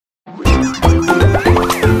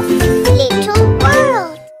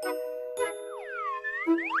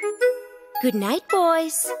Good night,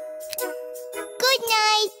 boys. Good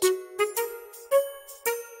night.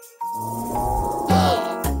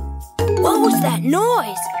 What was that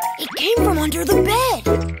noise? It came from under the bed.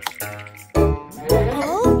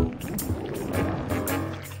 Oh?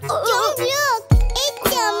 Don't look!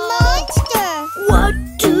 It's a monster! What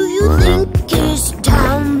do you think is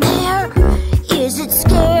down there? Is it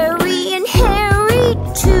scary and hairy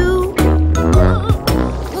too?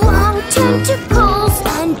 Long tentacles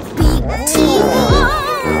and big teeth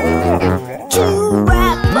to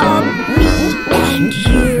wrap up me and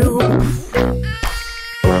you.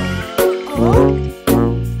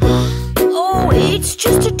 Oh, it's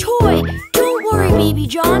just a toy. Don't worry, Baby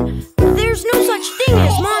John. There's no such thing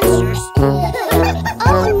as monsters.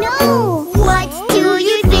 Oh no! What do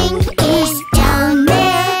you think is down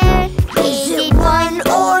there? Is it 1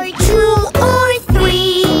 or 2 or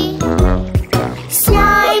 3?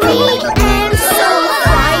 Slimy and so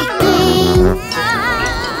frightening.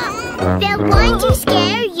 They'll want to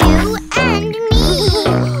scare you and me.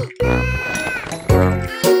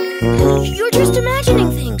 You're just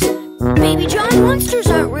imagining things. Baby John, monsters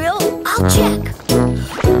aren't real. I'll check.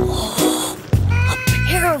 Oh, a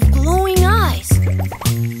pair of glowing eyes.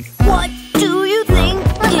 What do you think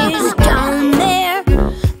is down there?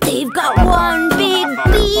 They've got one big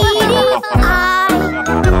beady eye.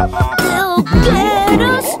 They'll get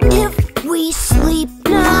us if we sleep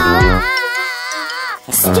now.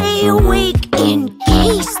 Stay awake in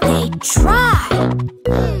case they try.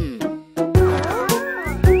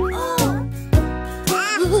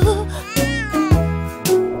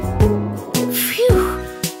 Phew,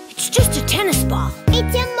 it's just a tennis ball.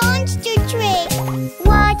 It's a monster trick.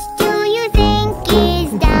 What do you think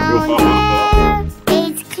is down there?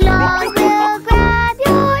 Its claws will grab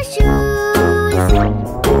your shoes.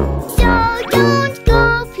 So don't go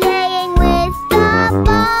playing with the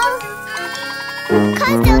ball,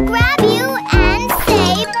 'cause they'll grab you and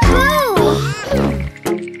say boo.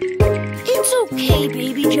 It's okay,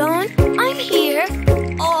 Baby John. I'm here.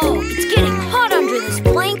 Oh, it's getting hot under this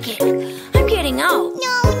blanket. I'm getting out.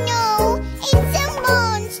 No, it's a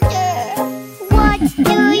monster. What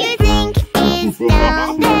do you think is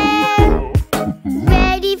down there?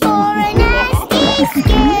 Ready for a nasty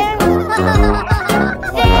scare?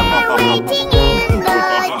 They're waiting in the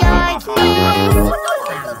darkness.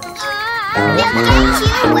 They'll get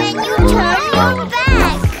you when you turn your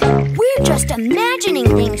back. We're just imagining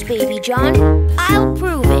things, Baby John. I'll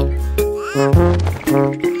prove it.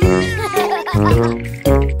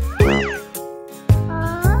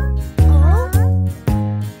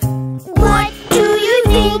 What do you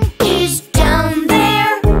think is down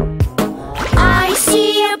there? I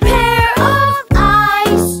see a pair of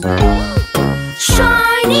eyes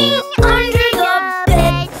shining under the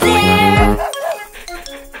bed there.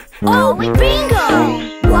 Oh, bingo!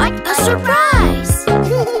 What a surprise!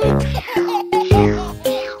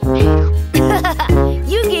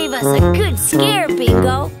 You gave us a good scare,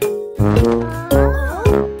 Bingo.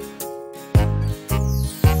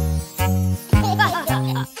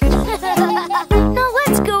 Now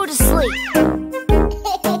let's go to sleep.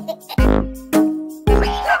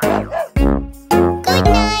 Good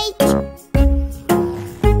night.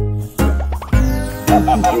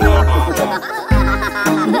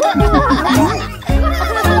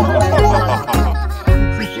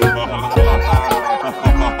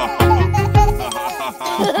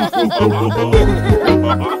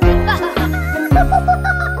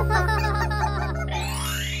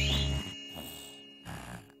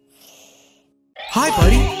 Hi,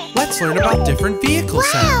 buddy. Let's learn about different vehicle Wow!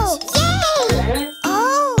 sounds. Yay!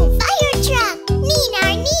 Oh, fire truck!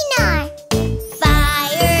 Neenar, neenar!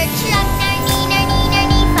 Fire truck, nar, neenar, neenar,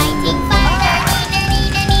 nee. Fighting fire, neenar,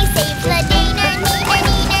 neenar, nee. Save the day, nar, neenar,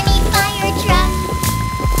 neenar, nee. Fire truck!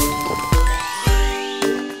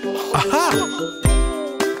 Aha!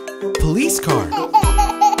 Police car.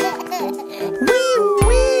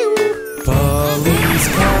 Police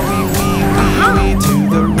car, wee, wee, wee, wee. To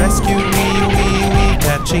the rescue, wee, wee, wee.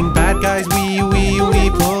 Catching bad guys, wee, wee, wee.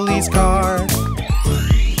 Police car.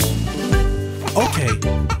 Okay,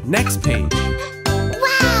 next page.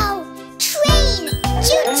 Wow! Train!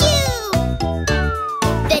 Choo-choo!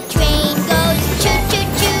 The train goes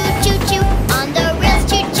choo-choo-choo, choo-choo. On the rails,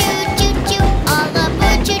 choo-choo, choo-choo. All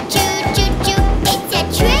aboard, choo-choo, choo-choo. It's a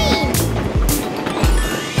train!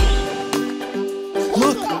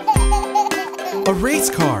 Look, a race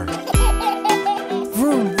car.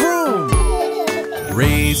 Vroom, vroom.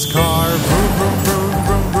 Race car, vroom, vroom, vroom,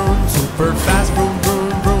 vroom, vroom. Super fast, vroom, vroom,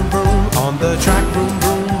 vroom, vroom. On the track, vroom,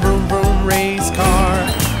 vroom, vroom, vroom. Race car.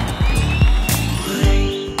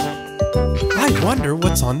 I wonder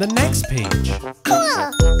what's on on the next page? Cool!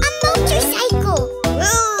 A motorcycle!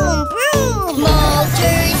 Vroom, vroom!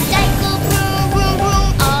 Motorcycle, vroom, vroom, vroom.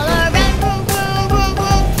 All around, vroom, vroom, vroom,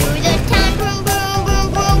 vroom. Through the town, vroom, vroom, vroom,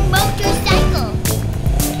 vroom. Motorcycle.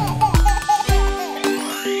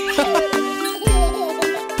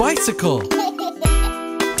 Bicycle.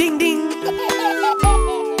 Ding, ding.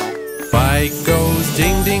 Bike goes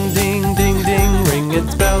ding, ding, ding, ding, ding. Ring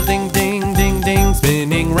its bell, ding, ding, ding, ding.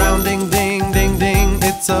 Spinning round, ding, ding, ding, ding.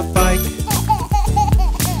 It's a bike.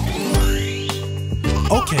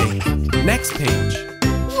 Okay, next page.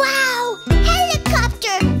 Wow!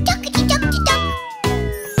 Helicopter! Duckety duckety duck!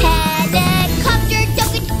 Helicopter,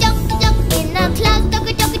 duckety duck duck. In the clouds,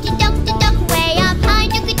 duckety duckety duck duck. Way up high,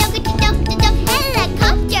 duckety duckety duck duck.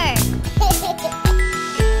 Helicopter!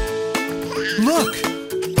 Look!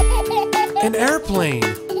 An airplane.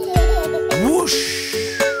 Whoosh!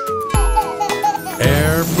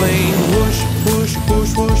 Airplane, whoosh, whoosh,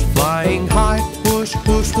 whoosh, whoosh. Flying high, whoosh,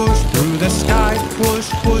 whoosh, whoosh. Through the sky,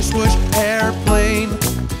 whoosh, whoosh, whoosh. Airplane.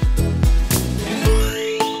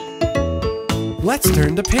 Let's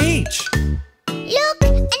turn the page. Look!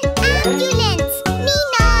 An ambulance!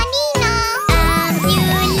 Nina, Nina!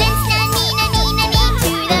 Ambulance, na Nina, Nina, nee.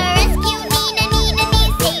 To the rescue, Nina, Nina, nee.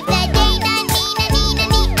 Save the day, na Nina, Nina,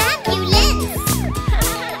 nee. Ambulance.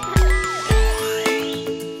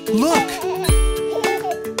 Look!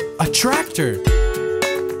 A tractor.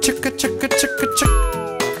 Chicka, chicka, chicka, chick.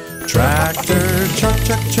 Tractor, chuck,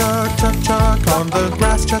 chuck, chuck, chuck, chuck. On the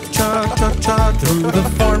grass, chuck, chuck, chuck, chuck. Through the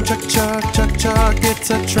farm, chuck, chuck, chuck, chuck. It's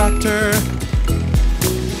a tractor.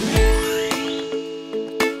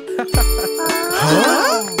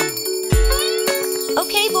 Huh?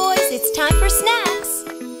 Okay, boys, it's time for snacks.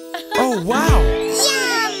 Oh, wow!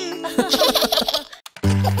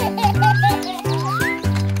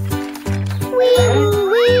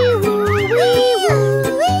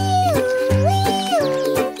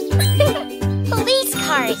 Police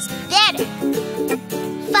cars better.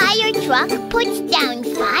 Fire truck puts down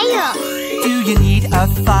fire. Do you need a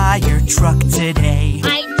fire truck today?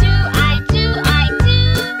 I do.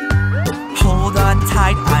 Hold on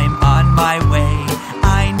tight, I'm on my way.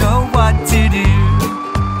 I know what to do.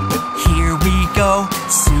 Here we go,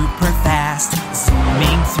 super fast,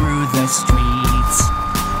 zooming through the streets.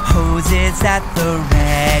 Hoses at the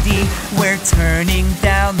ready, we're turning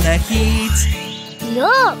down the heat.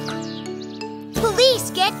 Look! Police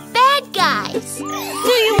get bad guys. Do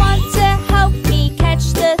you want to help me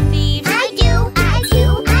catch the thieves? I do.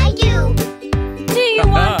 Do you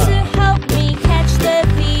want to help me catch the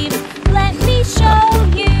thieves? Let me show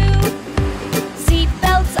you.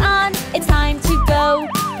 Seatbelts on, it's time to go.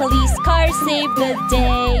 Police cars save the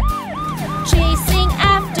day. Chasing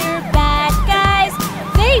after bad guys,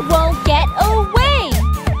 they won't get away.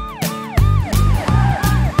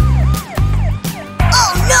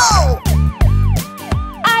 Oh no!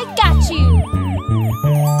 I got you.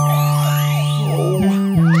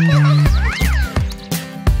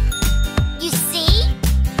 You see?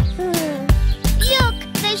 Look,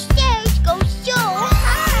 the stairs go so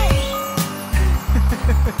high.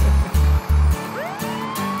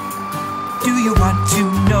 Do you want to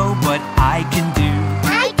know what I can do?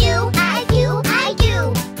 I do.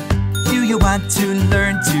 Do you want to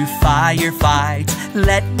learn to firefight?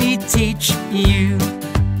 Let me teach you.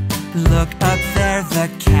 Look up there, the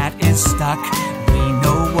cat is stuck. We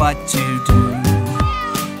know what to do.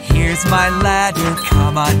 Here's my ladder,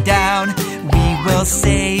 come on down. We will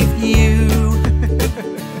save you.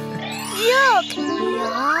 Look!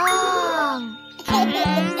 Long.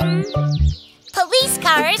 Police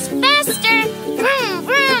cars faster. Vroom,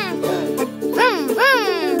 vroom. Vroom,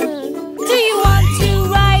 vroom. Do you want to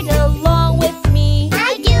ride along with me? I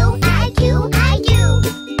do.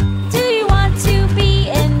 Do you want to be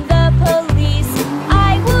in the police?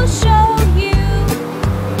 I will show you.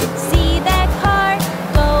 See that car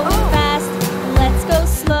going fast? Let's go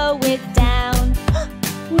slow it down.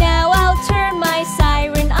 Now I'll turn my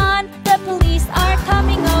siren on. The police are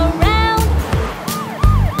coming around.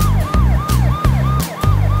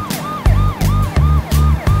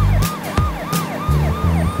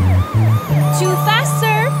 Too fast,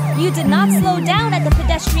 sir. You did not slow down at the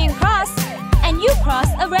pedestrian cross, and you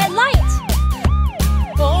crossed a red light.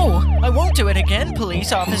 Oh, I won't do it again,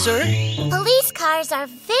 police officer. Police cars are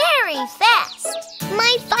very fast.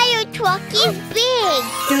 My fire truck is big.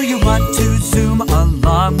 Do you want to zoom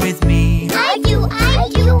along with me? I do.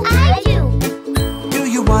 Do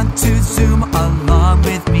you want to zoom along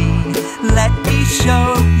with me? Let me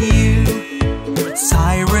show you.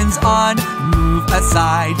 Sirens on, move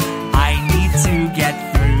aside. I need to get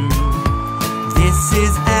through. This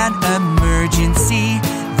is an emergency.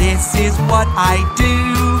 this is what I do.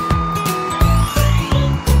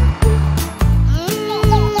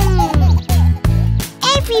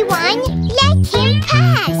 Everyone, let him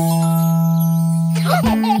pass.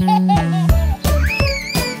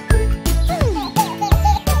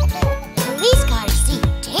 Police cars see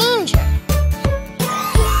danger.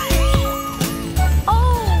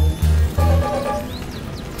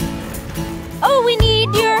 Oh, we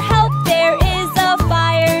need your help, there is a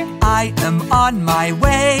fire. I am on my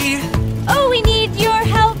way. Oh, we need your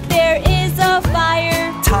help, there is a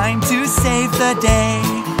fire. Time to save the day.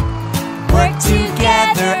 Work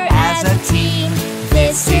together as a team,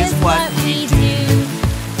 this is what we do.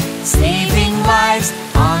 Saving lives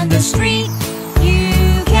on the street,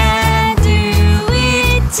 You can do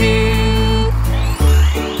it too.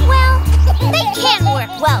 Well, they can't work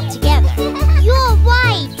well together. You're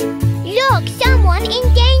right. Look, someone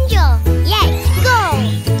in danger. Let's go.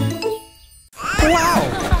 Wow!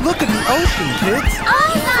 Look at the ocean, kids!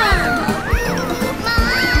 Awesome!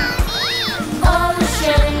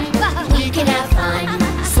 Ocean, we can have fun.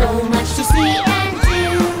 So much to see and do.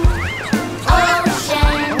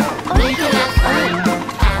 Ocean, we can have fun.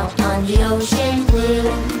 Out on the ocean blue.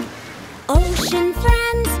 Ocean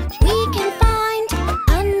friends we can find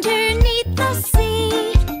underneath the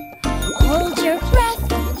sea. Hold your breath,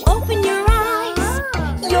 open your eyes.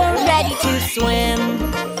 You're ready to swim.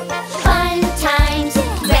 Fun times,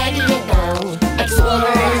 ready to go.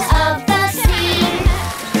 Explorers of the sea.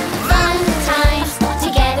 Fun times,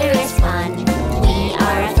 together is fun. We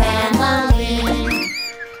are a family.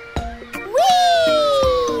 Whee!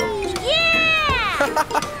 Yeah!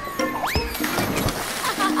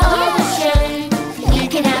 Ocean, we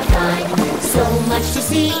can have fun. So much to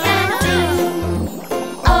see and do.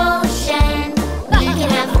 Ocean, we can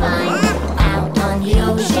have fun. Out on the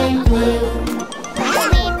ocean blue.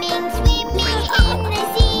 Swimming, swimming in the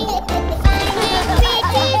sea. Finding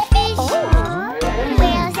pretty fish.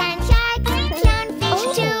 Whales and sharks, clownfish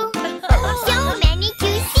too. So many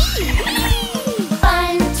to see.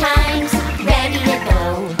 Fun times, ready to go.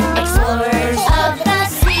 Explorers of the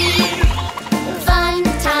sea. Fun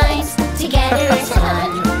times, together is fun.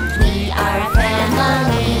 We are a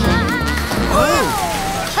family.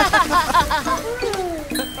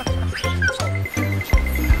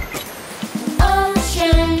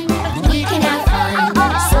 Ocean, we can have fun.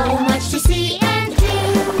 So much to see and do.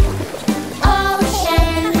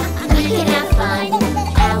 Ocean, we can have fun.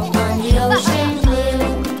 Out on the ocean blue.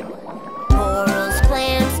 Corals,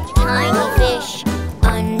 clams, tiny fish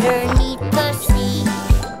underneath the sea.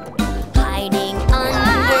 Hiding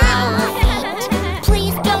under our feet.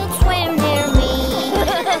 Please don't swim near me.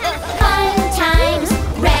 Fun times,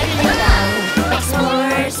 ready to go.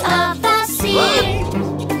 Explorers of the sea.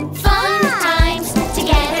 Fun times,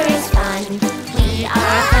 together is fun. We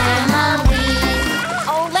are a family.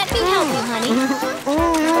 Oh, let me help you, honey.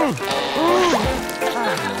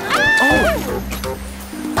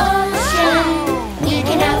 Ocean, we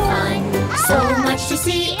can have fun. So much to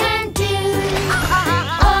see and do.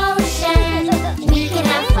 Ocean, we can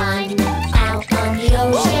have fun. Out on the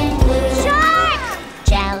ocean blue.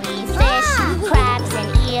 Jellyfish, crabs and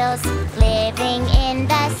eels living in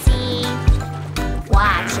the sea.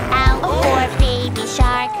 Watch out for baby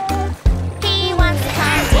shark. He wants to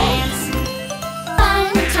come dance. Fun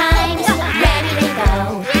times, ready to go.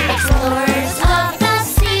 Explorers of the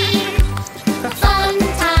sea. Fun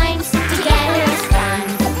times, together is fun.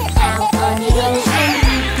 Out on the ocean.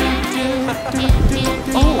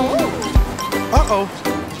 Uh-oh!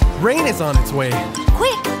 Rain is on its way.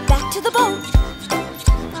 Quick, back to the boat.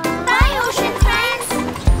 Bye, ocean friends.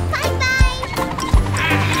 Bye-bye.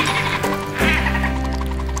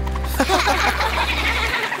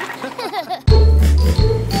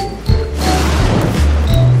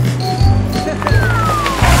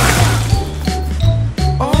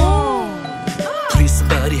 Please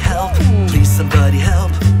somebody help, please somebody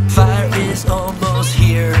help. Fire is almost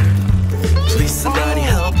here. Please somebody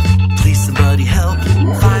help, please somebody help.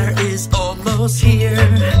 Fire is almost here.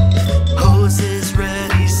 Hoses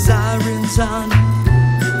ready, sirens on.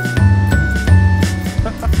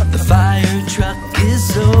 The fire truck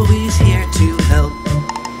is always here to help.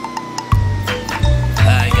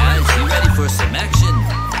 Hi guys, you ready for some action?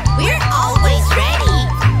 We're always ready.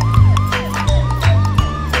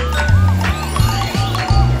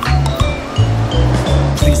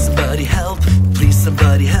 Please somebody help, please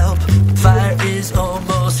somebody help. Fire is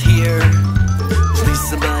almost here. Please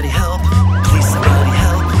somebody help, please somebody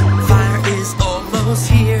help. Fire is almost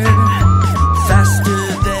here.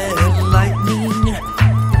 Faster than lightning.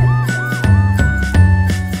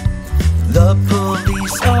 The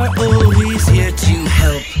police are always here to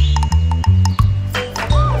help.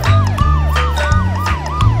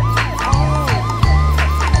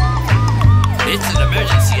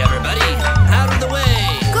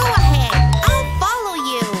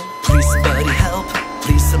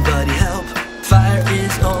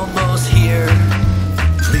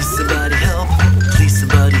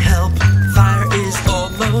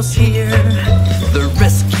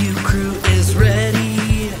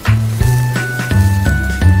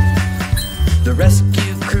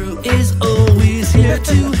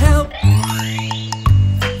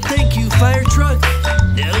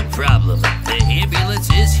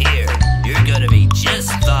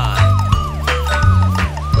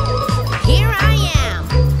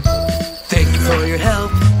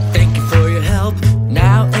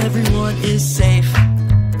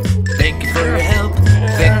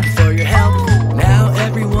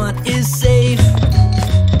 everyone is safe.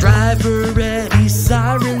 Driver ready,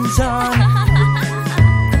 sirens on.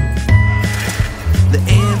 The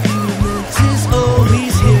ambulance is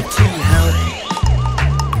always here to help.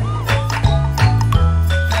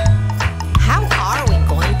 How are we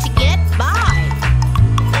going to get by?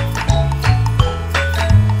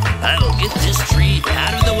 I'll get this tree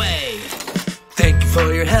out of the way. Thank you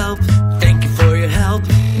for your help. Thank you for your help.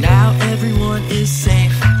 Now everyone is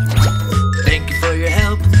safe. Thank you for your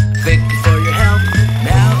help. Thank you for your help.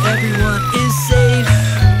 Now everyone is safe.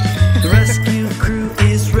 The rescue crew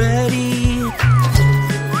is ready.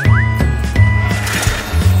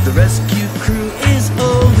 The rescue crew is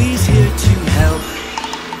always here to help.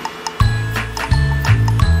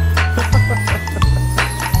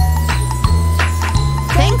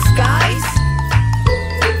 Thanks, guys.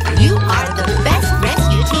 You are the best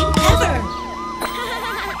rescue team ever.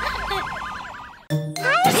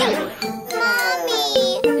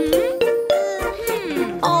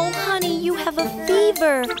 Oh, honey, you have a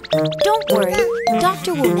fever. Don't worry,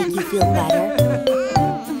 doctor will make you feel better.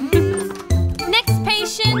 Next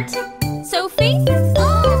patient, Sophie.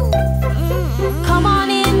 Come on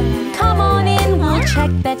in, we'll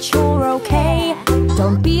check that you're okay.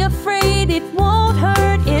 Don't be afraid, it won't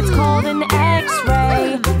hurt, it's called an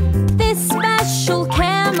X-ray. This special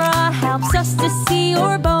camera helps us to see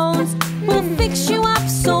your bones. We'll fix you up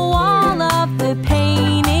so all of the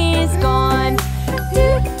pain is gone.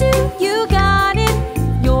 You got it,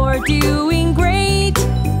 you're doing great.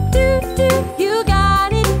 You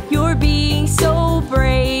got it, you're being so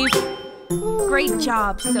brave. Great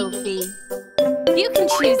job, Sophie. You can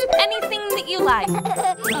choose anything that you like.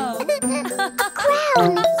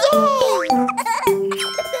 Crown, yay!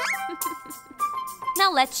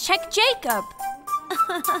 Now let's check Jacob.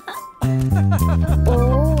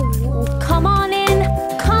 Come on in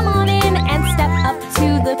and step up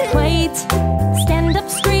to the plate. Stand up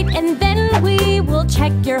straight and then we will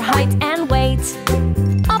check your height and weight.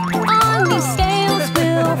 Up on these scales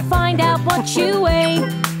we'll find out what you weigh.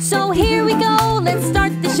 So here we go, let's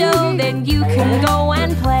start the show, then you can go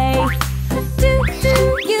and play.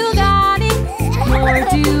 You got it,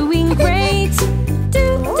 you're doing great.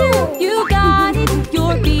 You got it,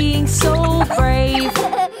 you're being so brave.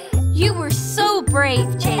 You were so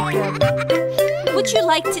brave, Jacob. Would you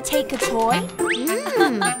like to take a toy?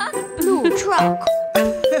 Blue truck.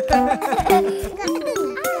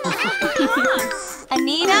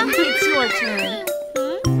 Anita, it's your turn.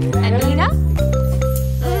 Anita?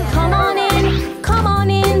 Come on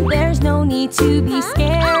in, there's no need to be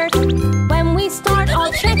scared. When we start,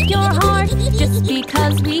 I'll check your heart, just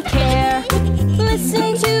because we care.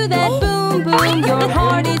 Listen to that boom boom, your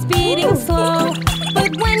heart is beating slow.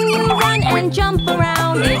 But when you run and jump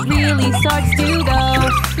around, it really starts to go.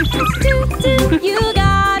 You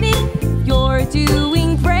got it, you're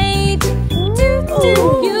doing great.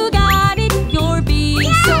 You got it, you're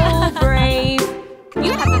being so brave.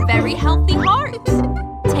 You have a very healthy heart.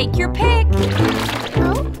 Take your pick.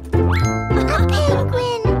 Oh, a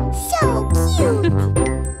penguin, so cute.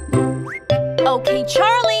 Okay,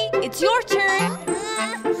 Charlie, it's your turn.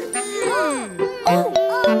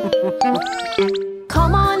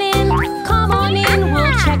 Come on in,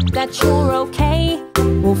 we'll check that you're okay.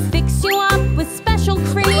 We'll fix you up with special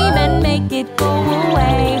cream and make it go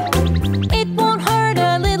away. It won't hurt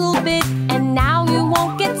a little bit, and now you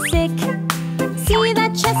won't get sick. See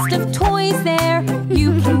that chest of toys there?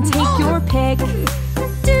 You can take your pick.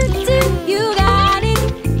 You got it,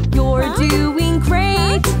 you're doing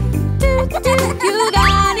great. You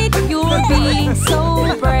got it, you're being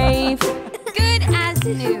so brave. Good as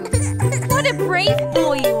new. What a brave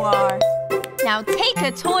boy you are. Now take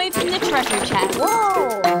a toy from the treasure chest.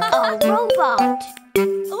 Whoa, a robot.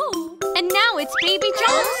 Ooh. And now it's Baby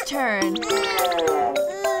John's turn.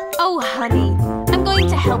 Oh, honey, I'm going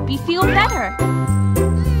to help you feel better.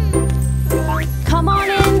 Come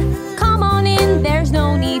on in, there's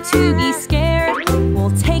no need to be scared.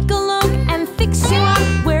 We'll take a look and fix you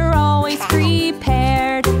up, we're always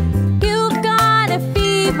prepared. You've got a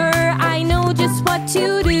fever, I know just what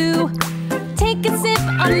to do. Take a sip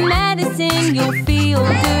of medicine, you'll feel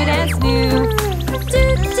good as new.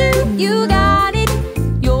 You got it,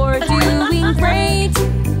 you're doing great.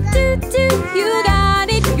 You got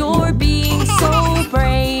it, you're being so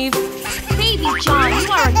brave. Baby John,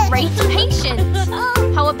 you are a great patient.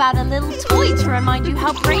 How about a little toy to remind you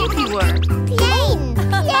how brave you were?